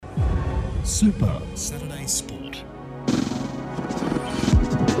Super Saturday Sport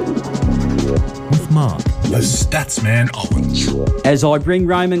with Mark, the Statsman Owens. As I bring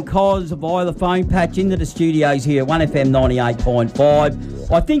Roman Cos via the phone patch into the studios here at 1FM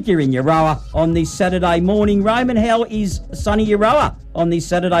 98.5. I think you're in Euroa on this Saturday morning. Roman, how is sunny Euroa on this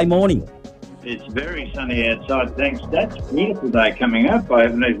Saturday morning? It's very sunny outside, thanks. That's a beautiful day coming up. I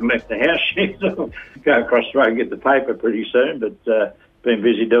haven't even left the house yet. I'll go across the road and get the paper pretty soon, but been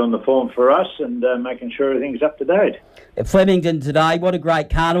busy doing the form for us and making sure everything's up to date. At Flemington today, what a great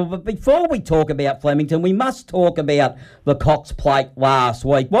carnival. But before we talk about Flemington, we must talk about the Cox Plate last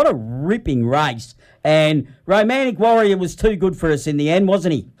week. What a ripping race. And Romantic Warrior was too good for us in the end,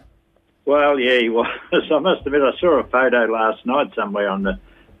 wasn't he? Well, yeah, he was. I must admit, I saw a photo last night somewhere on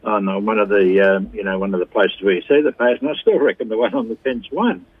one of the places where you see the face, and I still reckon the one on the fence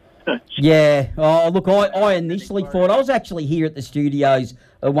won. Yeah. Oh, look, I initially thought, I was actually here at the studios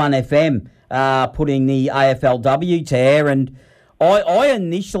at 1FM putting the AFLW to air, and I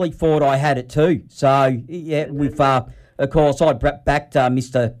initially thought I had it too. So, yeah, with, of course, I backed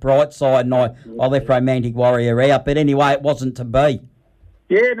Mr. Brightside and I left Romantic Warrior out. But anyway, it wasn't to be.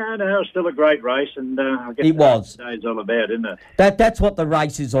 Yeah, no, it was still a great race, and I guess it was. Today's all about, isn't it? That's what the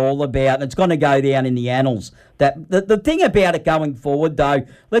race is all about, and it's going to go down in the annals. The thing about it going forward, though,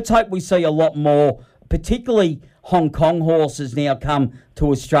 let's hope we see a lot more, particularly Hong Kong horses now come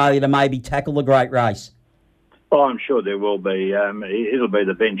to Australia to maybe tackle the great race. Oh, I'm sure there will be. It'll be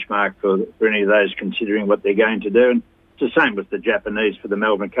the benchmark for any of those considering what they're going to do. And it's the same with the Japanese for the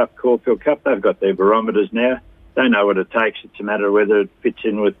Melbourne Cup, Caulfield Cup. They've got their barometers now. They know what it takes. It's a matter of whether it fits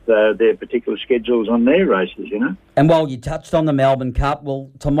in with their particular schedules on their races, you know. And while you touched on the Melbourne Cup,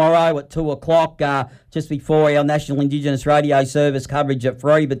 well, tomorrow at 2 o'clock, just before our National Indigenous Radio Service coverage at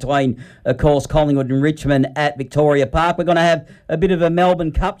 3 between, of course, Collingwood and Richmond at Victoria Park, we're going to have a bit of a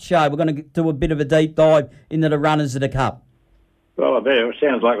Melbourne Cup show. We're going to do a bit of a deep dive into the runners of the Cup. Well, I bet it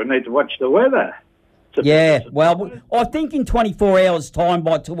sounds like we need to watch the weather. Yeah, well, I think in 24 hours' time,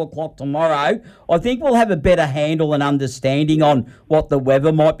 by 2 o'clock tomorrow, I think we'll have a better handle and understanding on what the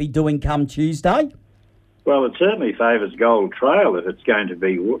weather might be doing come Tuesday. Well, it certainly favours Gold Trail if it's going to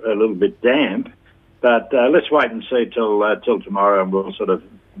be a little bit damp. But let's wait and see till tomorrow, and we'll sort of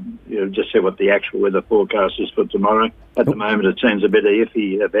just see what the actual weather forecast is for tomorrow. At the moment, it seems a bit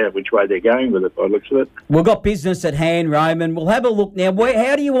iffy about which way they're going with it by the looks of it. We've got business at hand, Roman. We'll have a look now.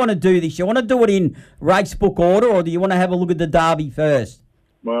 How do you want to do this? You want to do it in racebook order, or do you want to have a look at the Derby first?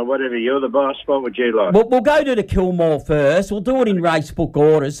 Well, whatever. You're the boss. What would you like? We'll go to the Kilmore first. We'll do it in racebook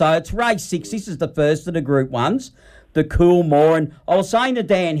order. So it's race 6. This is the first of the Group 1s, the Coolmore. And I was saying to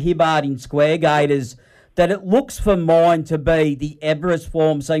Dan Hibbard in Square Gators that it looks for mine to be the Everest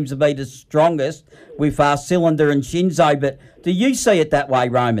form seems to be the strongest with Cylinder and Shinzo. But do you see it that way,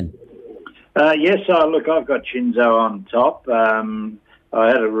 Roman? Yes, look, I've got Shinzo on top. I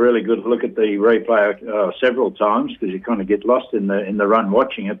had a really good look at the replay several times because you kind of get lost in the run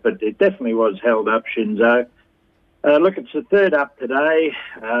watching it, but it definitely was held up, Shinzo. Look, it's the third up today.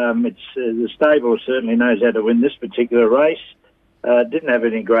 The stable certainly knows how to win this particular race. Didn't have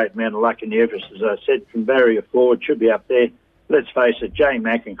any great amount of luck in the Everest, as I said, from barrier forward, should be up there. Let's face it, J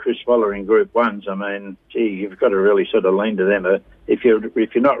Mac and Chris Waller in Group 1s, I mean, gee, you've got to really sort of lean to them. If you're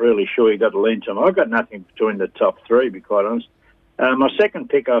not really sure, you've got to lean to them. I've got nothing between the top three, to be quite honest. My second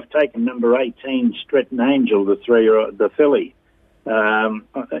pick, I've taken number 18, Stretton Angel, the filly.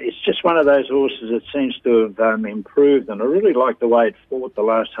 It's just one of those horses that seems to have improved, and I really like the way it fought the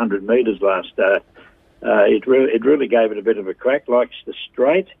last 100 metres last It really gave it a bit of a crack. Likes the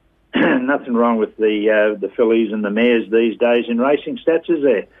straight. Nothing wrong with the fillies and the mares these days in racing stats, is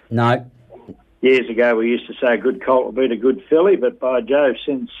there? No. Years ago, we used to say a good colt will beat a good filly, but by Jove,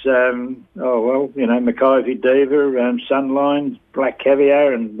 since McIvy Diva, Sunline, Black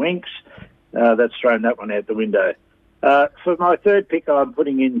Caviar, and Winks, that's thrown that one out the window. For my third pick, I'm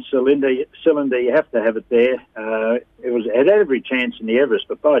putting in Cylinder. You have to have it there. It had every chance in the Everest,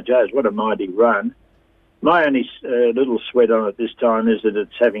 but by Jove, what a mighty run. My only little sweat on it this time is that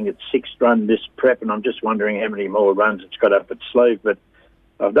it's having its 6th run this prep, and I'm just wondering how many more runs it's got up its sleeve. But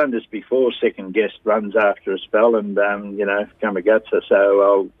I've done this before, second-guessed runs after a spell, and Kamagutsa.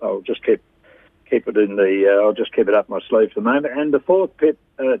 So I'll just keep it I'll just keep it up my sleeve for the moment. And the fourth tip,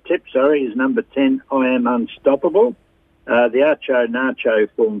 is number 10. I Am Unstoppable. The Archo Nacho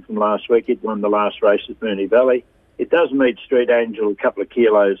form from last week. It won the last race at Moonee Valley. It does meet Street Angel a couple of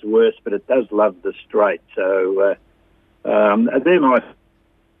kilos worse, but it does love the straight. So they're my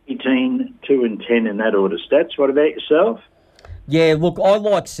 18, 2 and 10 in that order stats. What about yourself? Yeah, look, I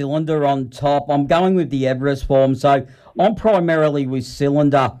like Cylinder on top. I'm going with the Everest form, so I'm primarily with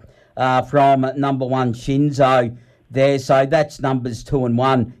Cylinder. from number 1 Shinzo there. So that's numbers 2 and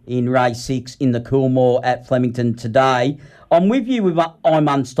 1 in race 6 in the Coolmore at Flemington today. I'm with you with I'm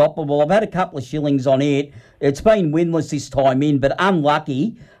Unstoppable. I've had a couple of shillings on it. It's been winless this time in, but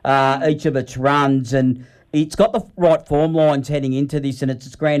unlucky each of its runs, and it's got the right form lines heading into this, and it's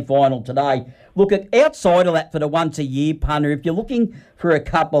its grand final today. Look, outside of that for the once-a-year punter, if you're looking for a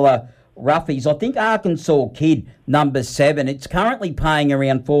couple of roughies, I think Arkansas Kid, number 7, it's currently paying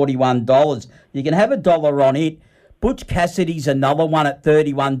around $41. You can have $1 on it. Butch Cassidy's another one at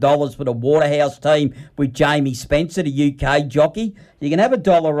 $31 for the Waterhouse team with Jamie Spencer, the UK jockey. You can have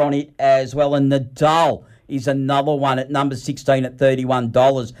 $1 on it as well, and Nadal is another one at number 16 at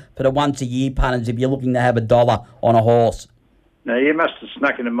 $31 for the once-a-year punters if you're looking to have $1 on a horse. Now, you must have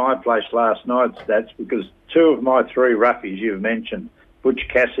snuck into my place last night, Stats, because 2 of my 3 roughies you've mentioned, Butch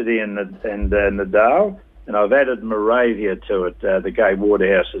Cassidy and Nadal, and I've added Moravia to it. The Gay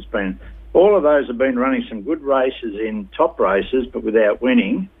Waterhouse has been... All of those have been running some good races in top races, but without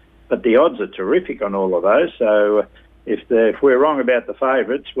winning. But the odds are terrific on all of those. So if we're wrong about the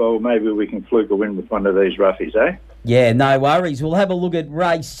favourites, well, maybe we can fluke a win with one of these roughies, eh? Yeah, no worries. We'll have a look at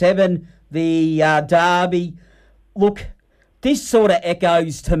race 7, the Derby. Look, this sort of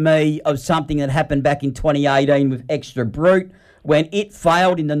echoes to me of something that happened back in 2018 with Extra Brute when it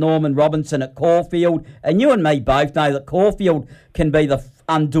failed in the Norman Robinson at Caulfield. And you and me both know that Caulfield can be the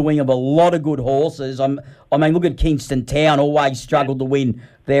undoing of a lot of good horses. I mean, look at Kingston Town, always struggled to win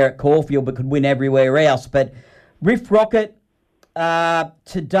there at Caulfield, but could win everywhere else. But Riff Rocket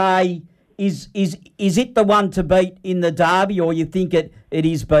today, is it the one to beat in the Derby, or you think it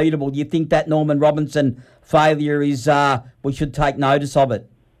is beatable? Do you think that Norman Robinson failure is, we should take notice of it?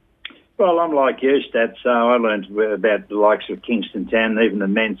 Well, I'm like you, Stats. I learned about the likes of Kingston Town, and even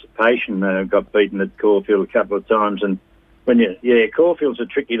Emancipation got beaten at Caulfield a couple of times. And Caulfield's a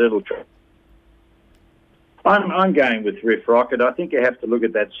tricky little track. I'm going with Riff Rocket. I think you have to look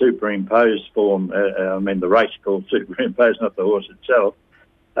at that superimposed form. The race called superimposed, not the horse itself.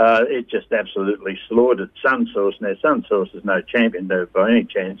 It just absolutely slaughtered Sunsource. Now, Sunsource is no champion there by any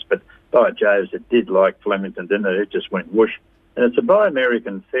chance, but by Joves, it did like Flemington, didn't it? It just went whoosh. And it's a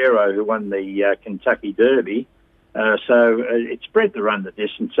Buy-American Pharaoh who won the Kentucky Derby. So it spread the run the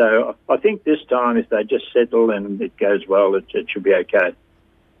distance. So I think this time, if they just settle and it goes well, it should be okay.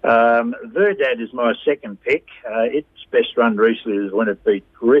 Verdad is my second pick. Its best run recently was when it beat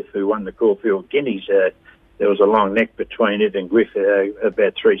Griff, who won the Caulfield Guineas. There was a long neck between it and Griff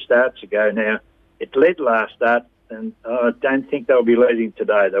about 3 starts ago. Now, it led last start, and I don't think they'll be leading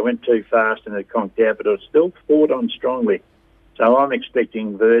today. They went too fast and it conked out, but it still fought on strongly. So I'm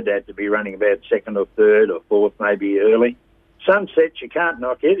expecting Verdad to be running about 2nd or 3rd or 4th, maybe early. Sunset, you can't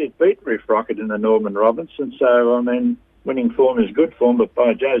knock it. It beat Riff Rocket in the Norman Robinson. So, winning form is good form, but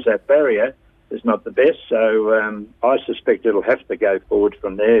by Joe's, that barrier is not the best. So I suspect it'll have to go forward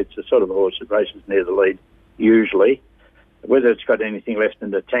from there. It's a sort of a horse that races near the lead, usually. Whether it's got anything left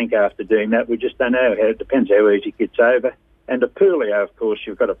in the tank after doing that, we just don't know. It depends how easy it gets over. And Apulia, of course,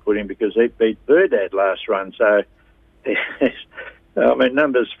 you've got to put in because he beat Verdad last run. So,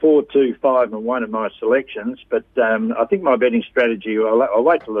 numbers 4, 2, 5 and 1 are my selections, but I think my betting strategy, I'll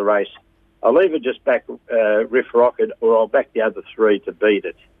wait till the race. I'll either just back Riff Rocket or I'll back the other 3 to beat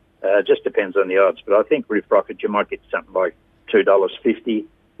it. Just depends on the odds, but I think Riff Rocket, you might get something like $2.50, and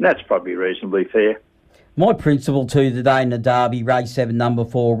that's probably reasonably fair. My principle too today in the Derby, race 7, number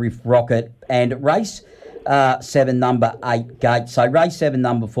 4, Riff Rocket, and race 7, number 8, Gates. So race 7,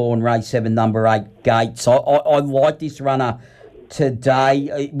 number 4 and race 7, number 8, Gates. I like this runner today.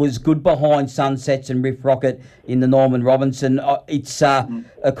 It was good behind Sunsets and Riff Rocket in the Norman Robinson. It's,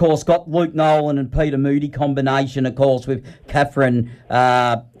 of course, got Luke Nolan and Peter Moody combination, of course, with Catherine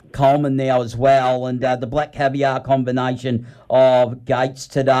Coleman now as well, and the Black Caviar combination of Gates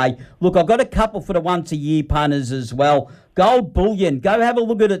today. Look, I've got a couple for the once-a-year punters as well. Gold Bullion, go have a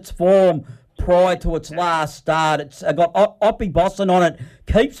look at its form prior to its last start. It's got Oppie Boston on it,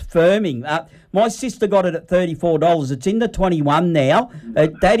 keeps firming. My sister got it at $34. It's in the 21 now.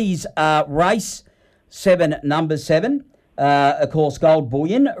 That is race 7, number 7, of course, Gold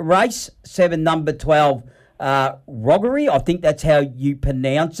Bullion. Race 7, number 12, Roggery. I think that's how you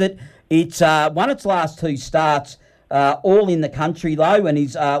pronounce it. It's won its last 2 starts, all in the country, though, and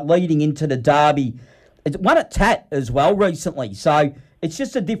is leading into the Derby. It won at Tat as well recently, so it's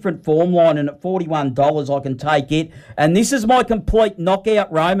just a different form line, and at $41 I can take it. And this is my complete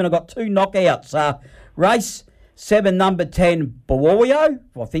knockout, Roman. I've got 2 knockouts. Race 7, number 10, Bawario.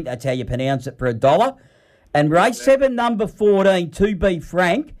 I think that's how you pronounce it, for $1. And race 7, number 14, To Be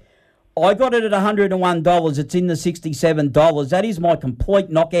Frank. I got it at $101. It's in the $67. That is my complete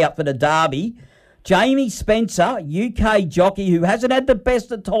knockout for the Derby. Jamie Spencer, UK jockey who hasn't had the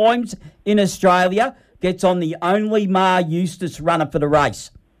best of times in Australia, gets on the only Mar Eustace runner for the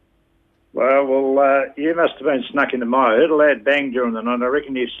race. Well, you must have been snuck into my... I heard a loud bang during the night. I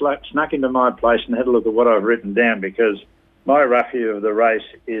reckon you snuck into my place and had a look at what I've written down, because my roughie of the race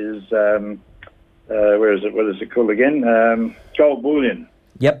is... where is it? What is it called again? Gold Bullion.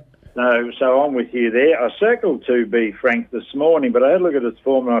 Yep. So I'm with you there. I circled to be frank this morning, but I had a look at its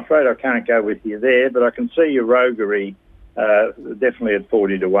form, and I'm afraid I can't go with you there. But I can see your roguery definitely at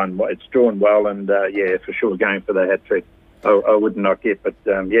 40 to 1. It's drawn well, and yeah, for sure, going for the hat trick. I would not get, but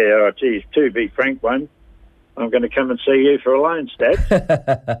geez, to be frank, one, I'm going to come and see you for a loan,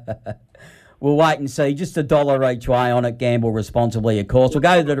 Stat. We'll wait and see. Just $1 each way on it. Gamble responsibly, of course. We'll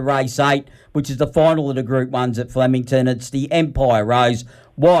go to the race 8, which is the final of the Group 1s at Flemington. It's the Empire Rose.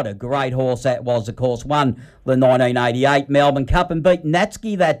 What a great horse that was, of course. Won the 1988 Melbourne Cup and beat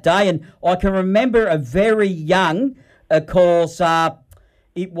Natski that day. And I can remember a very young, of course,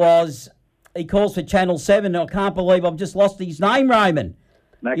 he calls for Channel 7. I can't believe I've just lost his name, Roman.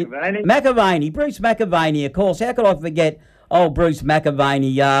 McAvaney? Bruce McAvaney, of course. How could I forget... Oh, Bruce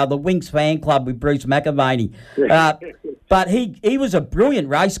McAvaney, the Winx fan club with Bruce McAvaney. But he was a brilliant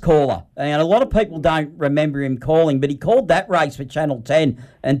race caller, and a lot of people don't remember him calling, but he called that race for Channel 10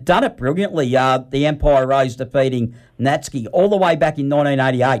 and done it brilliantly, the Empire Rose defeating Natski all the way back in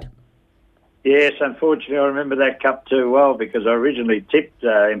 1988. Yes, unfortunately, I remember that cup too well, because I originally tipped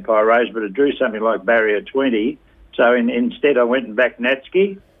Empire Rose, but it drew something like barrier 20. So instead I went and backed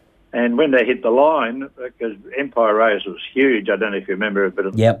Natski. And when they hit the line, because Empire Rose was huge, I don't know if you remember it, but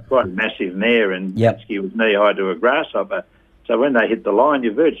it was quite a massive mare, and Natski was knee-high to a grasshopper. So when they hit the line,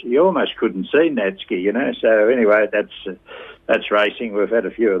 you almost couldn't see Natski, you know. So anyway, that's racing. We've had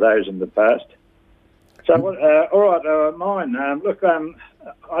a few of those in the past. So, all right, mine. Look,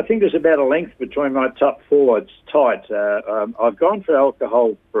 I think there's about a length between my top 4. It's tight. I've gone for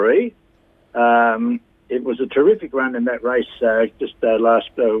alcohol-free. It was a terrific run in that race just last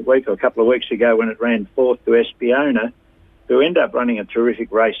week or a couple of weeks ago when it ran 4th to Espiona, who ended up running a terrific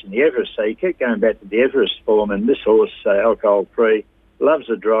race in the Everest. So he kept going back to the Everest form, and this horse, alcohol-free, loves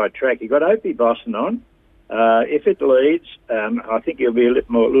a dry track. He got Opie Bosson on. If it leads, I think he'll be a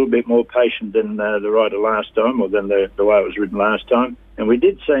little bit more patient than the rider last time, or than the way it was ridden last time. And we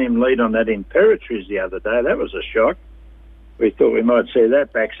did see him lead on that Imperatriz the other day. That was a shock. We thought we might see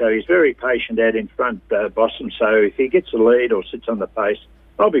that back. So he's very patient out in front, Boston. So if he gets a lead or sits on the pace,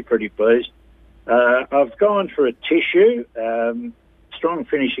 I'll be pretty pleased. I've gone for a Tissue. Strong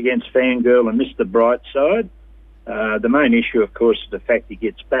finish against Fangirl and Mr. Brightside. The main issue, of course, is the fact he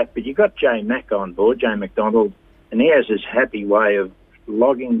gets back. But you've got Jay Mack on board, Jay McDonald, and he has this happy way of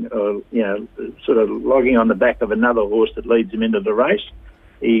logging on the back of another horse that leads him into the race.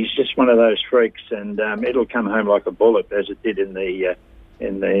 He's just one of those freaks, and it'll come home like a bullet, as it did in the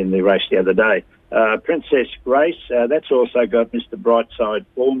race the other day. Princess Grace, that's also got Mr. Brightside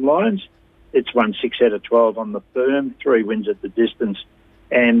form lines. It's won 6 out of 12 on the firm, 3 wins at the distance,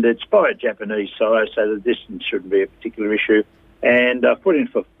 and it's by a Japanese sire, so the distance shouldn't be a particular issue. And I've put in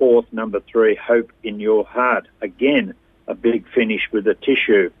for 4th, number 3, Hope in Your Heart. Again, a big finish with a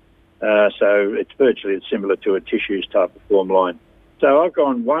Tissue. So it's virtually similar to a Tissue's type of form line. So I've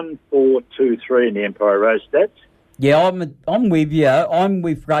gone 1, 4, 2, 3 in the Empire Rose stats. Yeah, I'm with you. I'm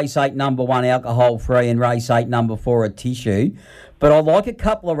with race 8, number 1, alcohol-free, and race 8, number 4, a Tissue. But I like a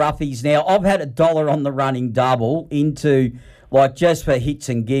couple of roughies now. I've had $1 on the running double into, like, just for hits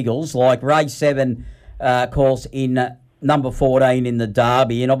and giggles, like race 7, of course, in number 14 in the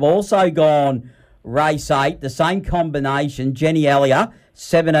Derby. And I've also gone race 8, the same combination, Jenny Elliott,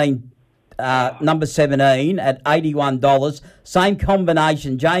 17. Number 17 at $81. Same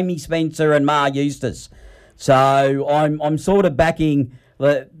combination, Jamie Spencer and Mar Eustace. So I'm sort of backing,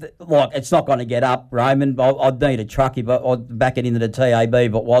 like, it's not going to get up, Roman. I'd need a truck if I'd back it into the TAB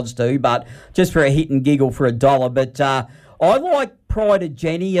if it was to, but just for a hit and giggle for $1. But I like Pride of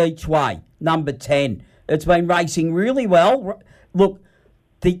Jenny each way, number 10. It's been racing really well. Look,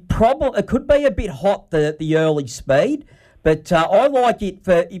 the problem, it could be a bit hot, the early speed, but I like it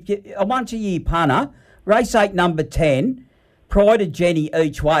for a once-a-year punter. Race 8, number 10, Pride of Jenny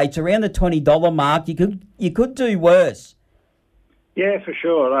each way. It's around the $20 mark. You could do worse. Yeah, for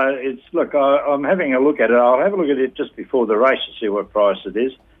sure. I'm having a look at it. I'll have a look at it just before the race to see what price it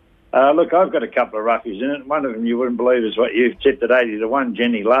is. Look, I've got a couple of roughies in it. One of them you wouldn't believe is what you've tipped at 80 to 1,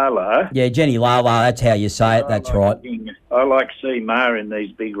 Jenny Lala. Yeah, Jenny Lala, that's how you say it. That's right. I like to see Ma in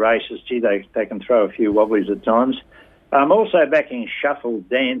these big races. Gee, they can throw a few wobblies at times. I'm also backing Shuffle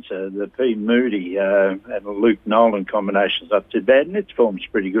Dancer, the P. Moody and Luke Nolan combination's not too bad, and its form's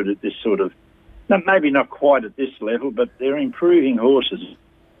pretty good at this sort of, maybe not quite at this level, but they're improving horses.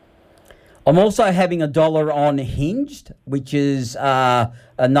 I'm also having $1 on Hinged, which is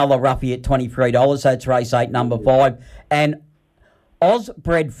another roughie at $23. So it's race 8, number 5. And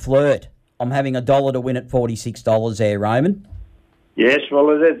Osbred Flirt, I'm having $1 to win at $46 there, Roman. Yes, well,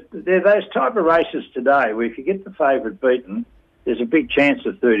 they're those type of races today where if you get the favourite beaten, there's a big chance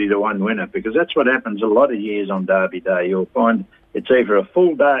of 30-1 winner, because that's what happens a lot of years on Derby Day. You'll find it's either a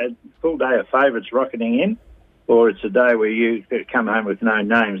full day of favourites rocketing in, or it's a day where you come home with no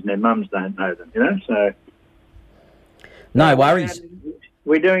names and their mums don't know them, so... No worries.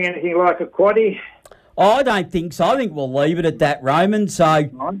 We doing anything like a quaddie? I don't think so. I think we'll leave it at that, Roman. So,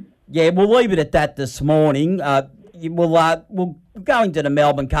 yeah, we'll leave it at that this morning. We'll go into the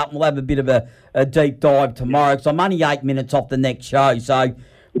Melbourne Cup and we'll have a bit of a deep dive tomorrow, because I'm only 8 minutes off the next show. So, I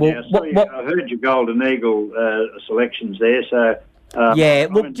heard your Golden Eagle selections there, so...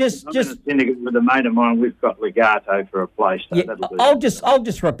 just syndicate with a mate of mine. We've got Legato for a place. So I'll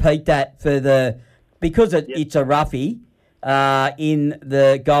just repeat that because it's a roughie in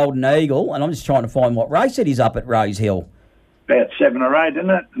the Golden Eagle, and I'm just trying to find what race it is up at Rose Hill. About 7 or 8, isn't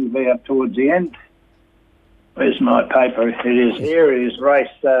it? It'll be up towards the end. Where's my paper? It is here. It is race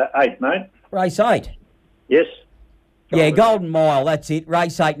 8, mate. Race 8. Yes. Golden Mile, that's it.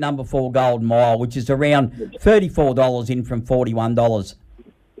 Race 8, number 4, Golden Mile, which is around $34 in from $41.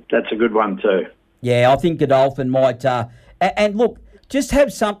 That's a good one too. Yeah, I think Godolphin might... and look, just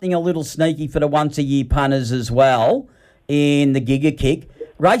have something a little sneaky for the once-a-year punters as well in the Giga Kick.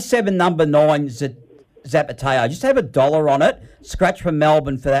 Race 7, number 9, Zapateo. Just have $1 on it. Scratch from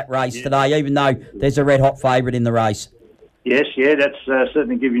Melbourne for that race today, even though there's a red-hot favourite in the race. Yes, that's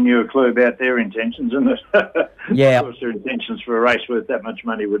certainly giving you a clue about their intentions, isn't it? Yeah. Of course, their intentions for a race worth that much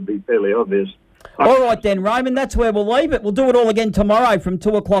money would be fairly obvious. All right then, Roman, that's where we'll leave it. We'll do it all again tomorrow from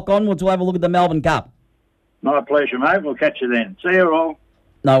 2 o'clock onwards. We'll have a look at the Melbourne Cup. My pleasure, mate. We'll catch you then. See you all.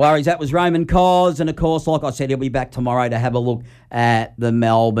 No worries. That was Roman Cos, and of course, like I said, he'll be back tomorrow to have a look at the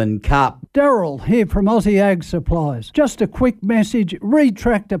Melbourne Cup. Daryl here from Aussie Ag Supplies. Just a quick message,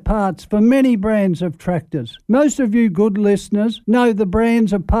 Tractor parts for many brands of tractors. Most of you good listeners know the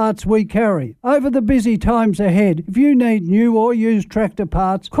brands of parts we carry. Over the busy times ahead, if you need new or used tractor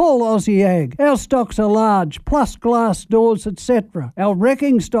parts, call Aussie Ag. Our stocks are large, plus glass doors, etc. Our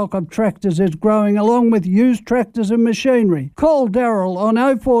wrecking stock of tractors is growing along with used tractors and machinery. Call Daryl on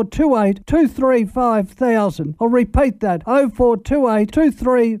 0428 235 1000. I'll repeat that, 0428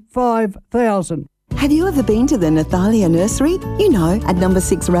 235 1000. Have you ever been to the Nathalia Nursery? You know, at number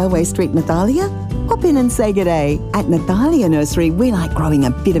 6 Railway Street, Nathalia? Hop in and say g'day. At Nathalia Nursery, we like growing a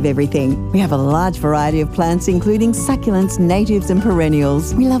bit of everything. We have a large variety of plants, including succulents, natives and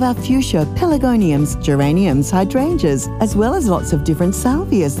perennials. We love our fuchsia, pelargoniums, geraniums, hydrangeas, as well as lots of different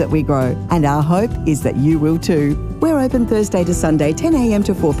salvias that we grow. And our hope is that you will too. We're open Thursday to Sunday, 10 a.m.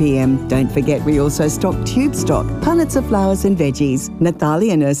 to 4 p.m. Don't forget we also stock tube stock, punnets of flowers and veggies.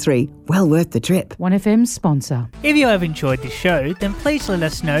 Nathalia Nursery, well worth the trip. 1FM sponsor. If you have enjoyed the show, then please let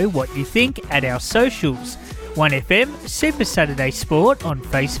us know what you think at our socials. 1FM Super Saturday Sport on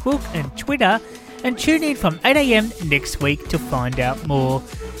Facebook and Twitter, and tune in from 8 a.m. next week to find out more.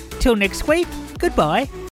 Till next week, goodbye.